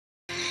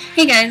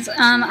Hey guys,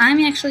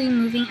 I'm actually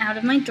moving out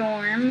of my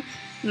dorm.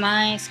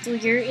 My school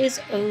year is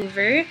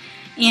over,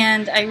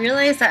 and I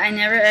realized that I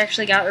never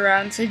actually got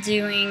around to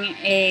doing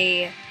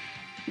a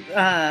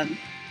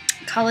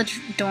college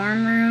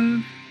dorm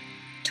room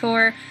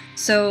tour.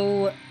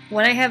 So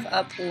what I have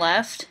up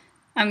left,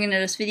 I'm going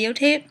to just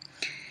videotape,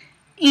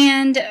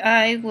 and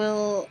I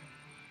will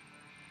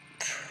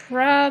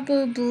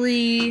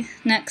probably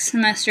next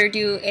semester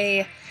do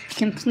a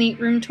complete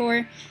room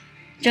tour,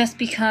 just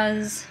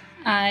because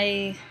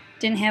I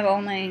didn't have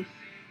all my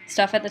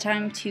stuff at the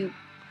time to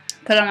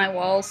put on my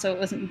walls, so it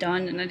wasn't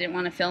done, and I didn't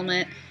want to film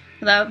it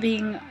without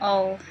being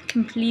all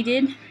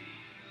completed.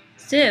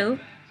 So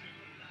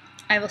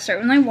I will start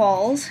with my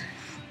walls.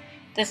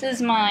 This is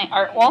my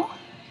art wall.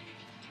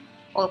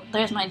 Well,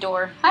 there's my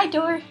door. Hi,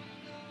 door!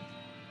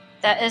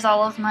 That is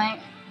all of my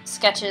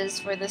sketches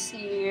for this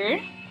year.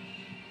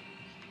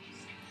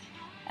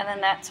 And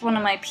then that's one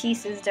of my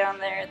pieces down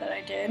there that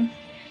I did.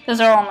 Those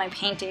are all my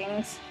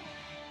paintings.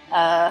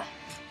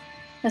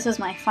 This is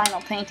my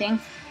final painting.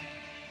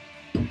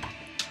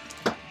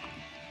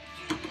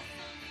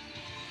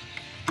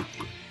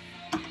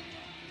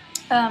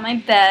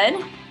 My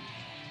bed.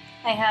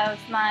 I have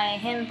my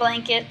hymn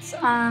blankets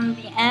on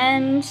the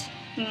end,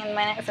 and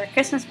my Night for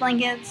Christmas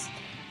blankets,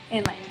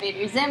 and my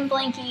Invader Zim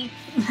blankie.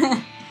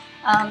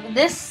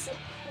 This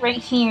right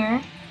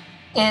here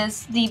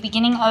is the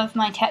beginning of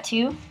my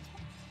tattoo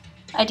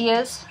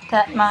ideas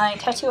that my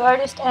tattoo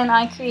artist and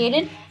I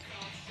created.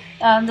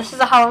 This is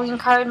a Halloween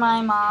card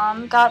my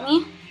mom got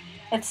me.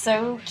 It's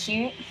so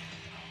cute.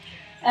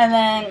 And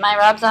then my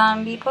Rob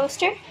Zombie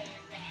poster,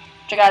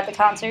 which I got at the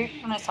concert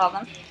when I saw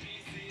them.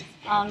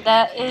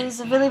 That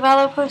is a Billy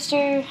Vallow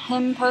poster,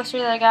 hymn poster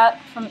that I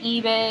got from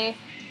eBay.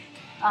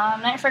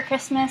 Night for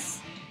Christmas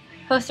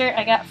poster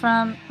I got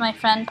from my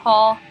friend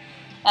Paul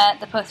at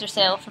the poster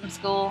sale from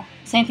school.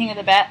 Same thing with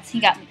the bats. He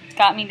got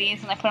me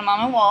these, and I put them on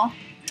my wall.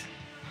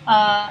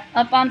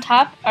 Up on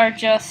top are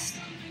just,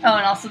 oh,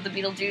 and also the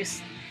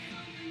Beetlejuice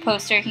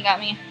poster he got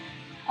me.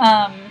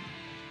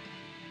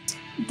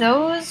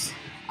 Those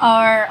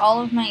are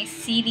all of my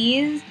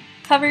CDs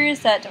covers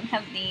that don't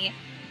have the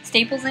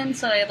staples in,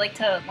 so I like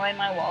to line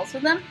my walls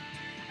with them.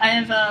 I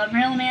have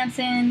Marilyn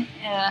Manson,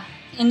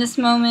 In This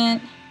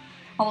Moment,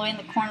 all the way in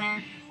the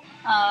corner.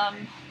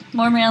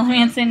 More Marilyn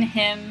Manson,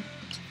 him.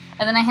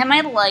 And then I have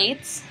my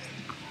lights,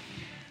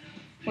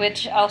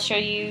 which I'll show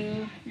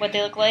you what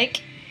they look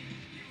like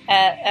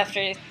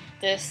after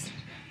this.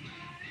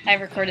 I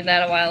recorded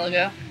that a while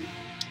ago.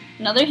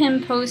 Another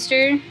hymn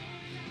poster.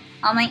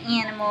 All my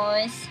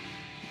animals.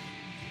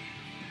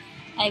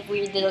 I have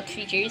weird little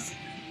creatures.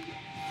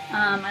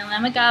 My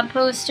Lamb of God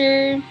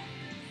poster.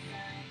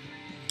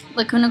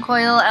 Lacuna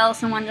Coil,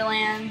 Alice in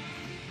Wonderland.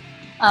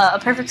 A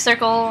Perfect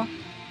Circle.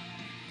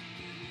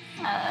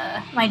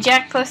 My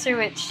Jack poster,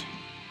 which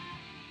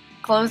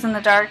glows in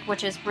the dark,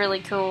 which is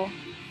really cool.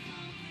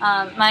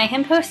 My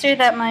hymn poster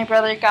that my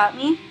brother got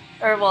me,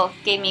 or well,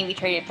 gave me, we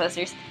traded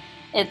posters.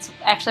 It's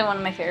actually one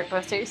of my favorite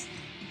posters.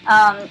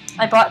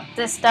 I bought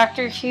this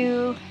Doctor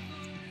Who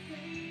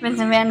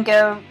Vincent van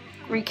Gogh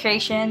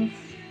recreation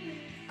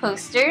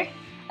poster,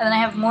 and then I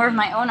have more of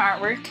my own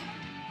artwork.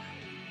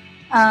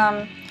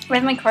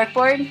 With my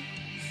corkboard,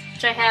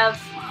 which I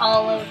have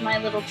all of my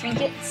little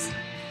trinkets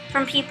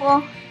from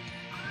people.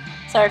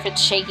 Sorry if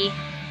it's shaky.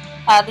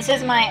 This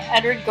is my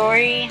Edward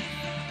Gorey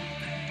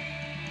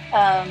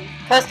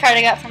postcard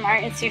I got from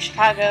Art Institute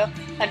Chicago.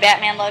 My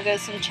Batman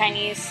logos, some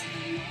Chinese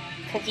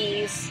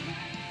cookies,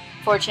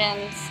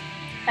 fortunes.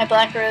 My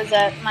black rose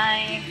that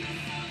my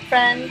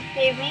friend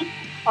gave me.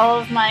 All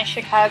of my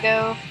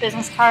Chicago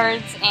business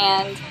cards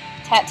and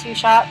tattoo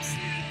shops.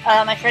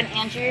 My friend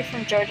Andrew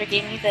from Georgia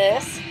gave me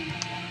this.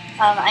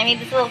 I made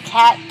this little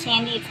cat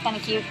candy. It's kind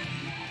of cute.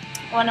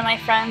 One of my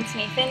friends,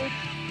 Nathan,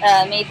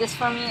 made this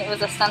for me. It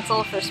was a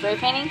stencil for spray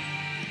painting.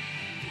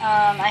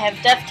 I have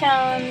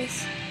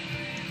Deftones,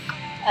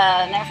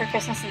 Night for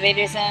Christmas,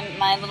 Invader Zim,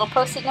 my little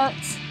post-it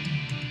notes,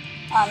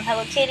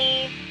 Hello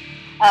Kitty,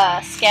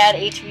 SCAD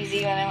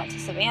HVZ when I went to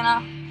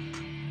Savannah.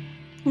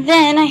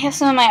 Then I have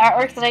some of my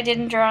artwork that I did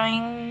in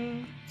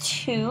Drawing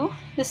 2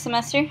 this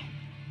semester,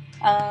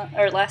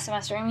 or last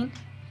semester, I mean.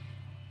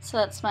 So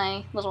that's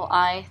my little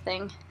eye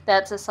thing.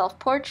 That's a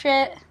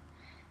self-portrait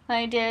that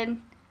I did.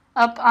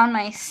 Up on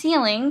my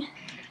ceiling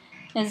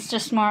is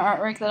just more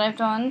artwork that I've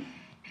done.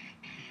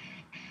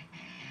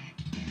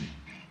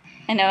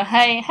 I know,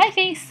 hi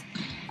face!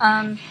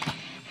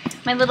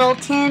 My little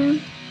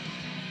tin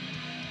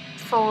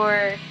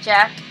for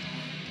Jack,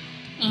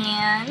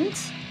 and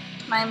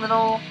my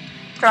little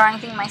drawing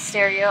thing, my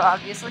stereo,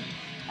 obviously.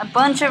 A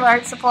bunch of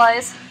art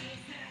supplies,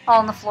 all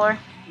on the floor,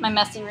 my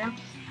messy room.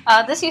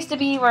 This used to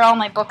be where all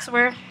my books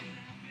were,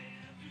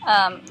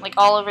 like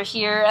all over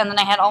here, and then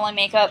I had all my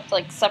makeup,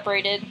 like,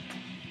 separated.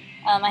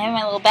 I have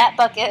my little bat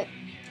bucket,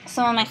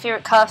 some of my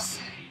favorite cuffs,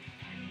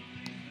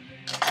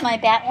 my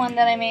bat one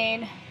that I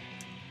made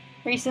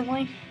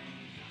recently,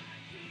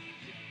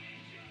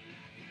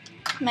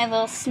 my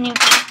little Snoopy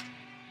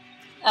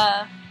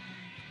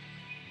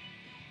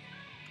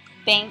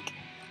bank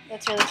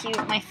That's really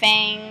cute. My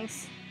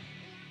fangs,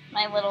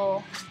 my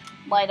little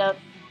light up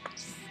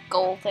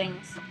skull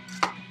things.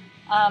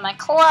 My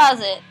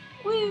closet.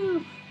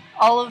 Woo!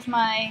 All of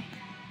my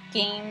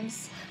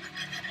games.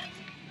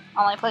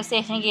 All my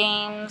PlayStation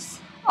games.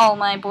 All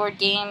my board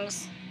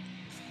games.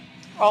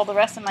 All the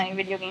rest of my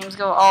video games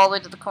go all the way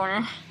to the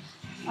corner.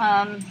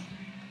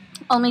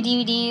 All my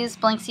DVDs,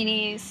 blank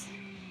CDs,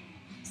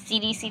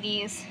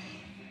 CDs.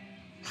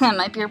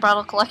 My beer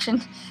bottle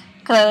collection,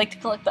 because I like to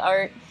collect the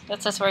art.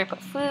 That's just where I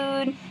put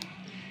food,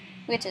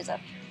 which is up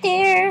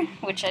there,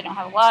 which I don't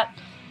have a lot.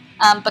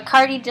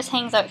 Bacardi just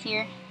hangs out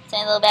here. It's in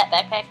a little bat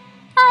backpack.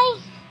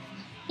 Hi!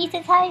 He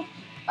says hi.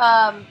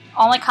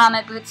 All my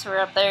Comet boots were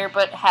up there,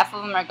 but half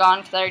of them are gone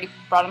because I already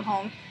brought them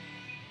home.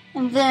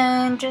 And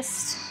then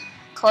just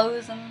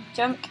clothes and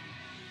junk.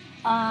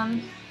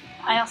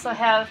 I also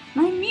have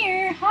my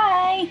mirror.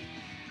 Hi!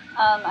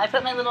 I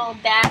put my little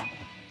bat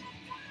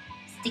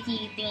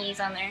sticky thingies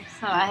on there,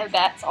 so I have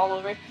bats all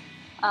over.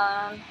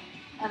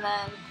 And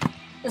then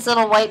this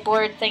little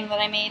whiteboard thing that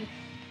I made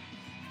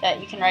that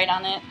you can write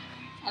on it,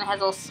 and it has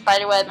a little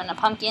spider web and a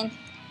pumpkin.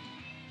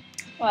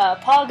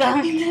 Paul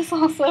got me this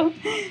also.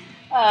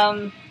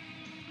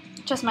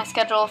 Just my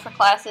schedule for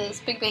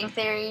classes, Big Bang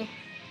Theory,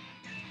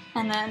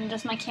 and then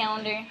just my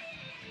calendar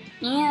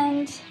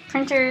and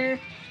printer,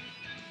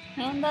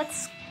 and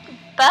that's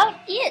about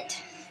it.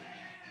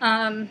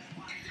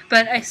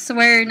 But I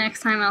swear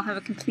next time I'll have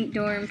a complete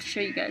dorm to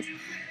show you guys.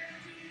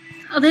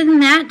 Other than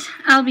that,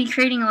 I'll be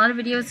creating a lot of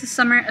videos this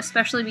summer,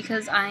 especially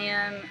because I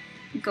am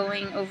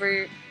going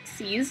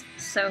overseas,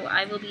 so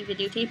I will be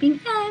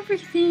videotaping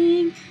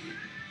everything.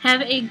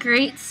 Have a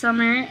great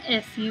summer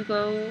if you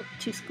go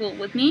to school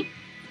with me,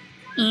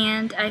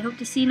 and I hope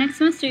to see you next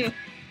semester.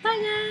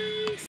 Bye guys!